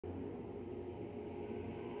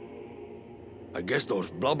I guess those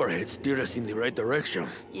blubberheads steered us in the right direction.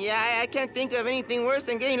 Yeah, I can't think of anything worse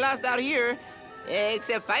than getting lost out here.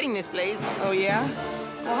 Except fighting this place. Oh, yeah?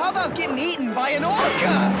 Well, how about getting eaten by an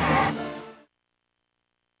orca?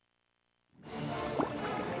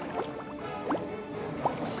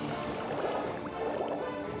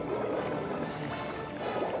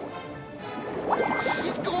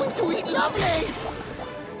 He's going to eat Lovelace!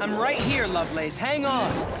 I'm right here, Lovelace. Hang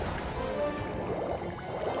on.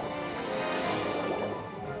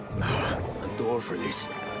 I'm too old for this.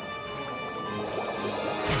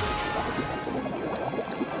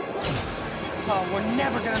 Oh, we're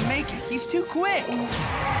never gonna make it. He's too quick.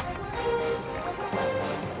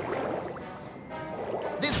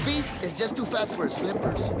 This beast is just too fast for his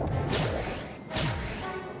flippers.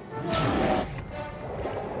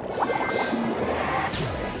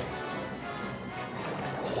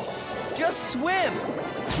 Just swim.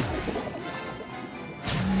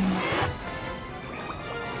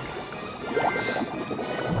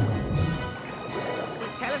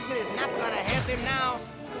 This talisman is not gonna help him now.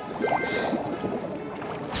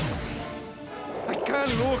 I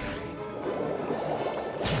can't look.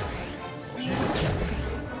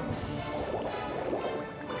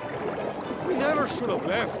 We never should have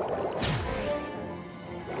left.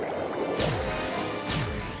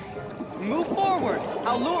 Move forward.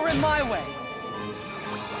 I'll lure him my way.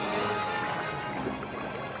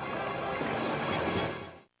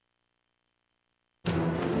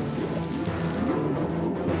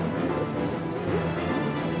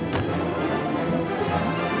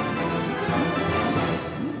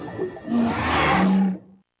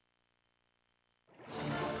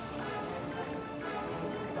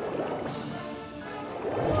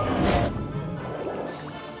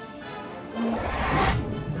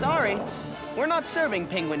 Sorry, we're not serving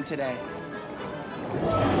penguin today.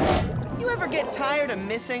 You ever get tired of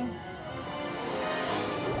missing?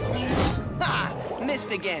 Ha! Missed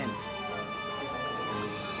again.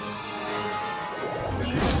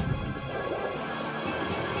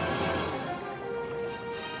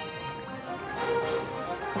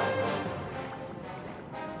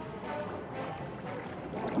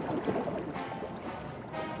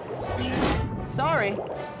 Sorry,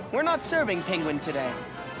 we're not serving penguin today.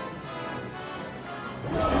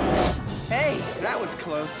 Hey, that was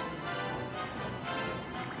close.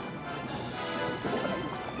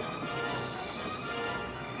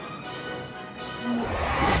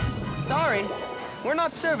 Sorry, we're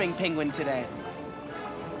not serving penguin today.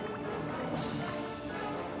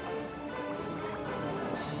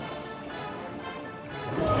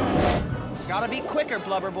 Gotta be quicker,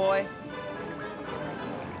 Blubber Boy.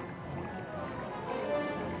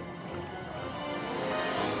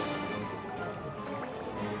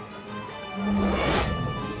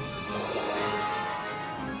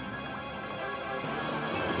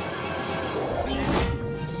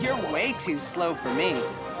 You're way too slow for me.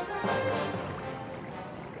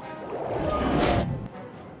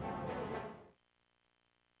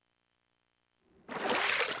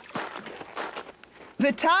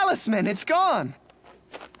 The talisman, it's gone.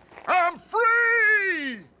 I'm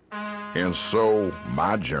free! And so,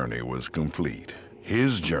 my journey was complete.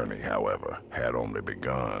 His journey, however, had only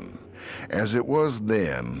begun. As it was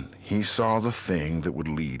then, he saw the thing that would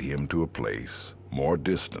lead him to a place more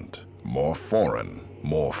distant, more foreign,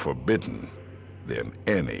 more forbidden than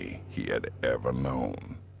any he had ever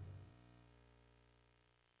known.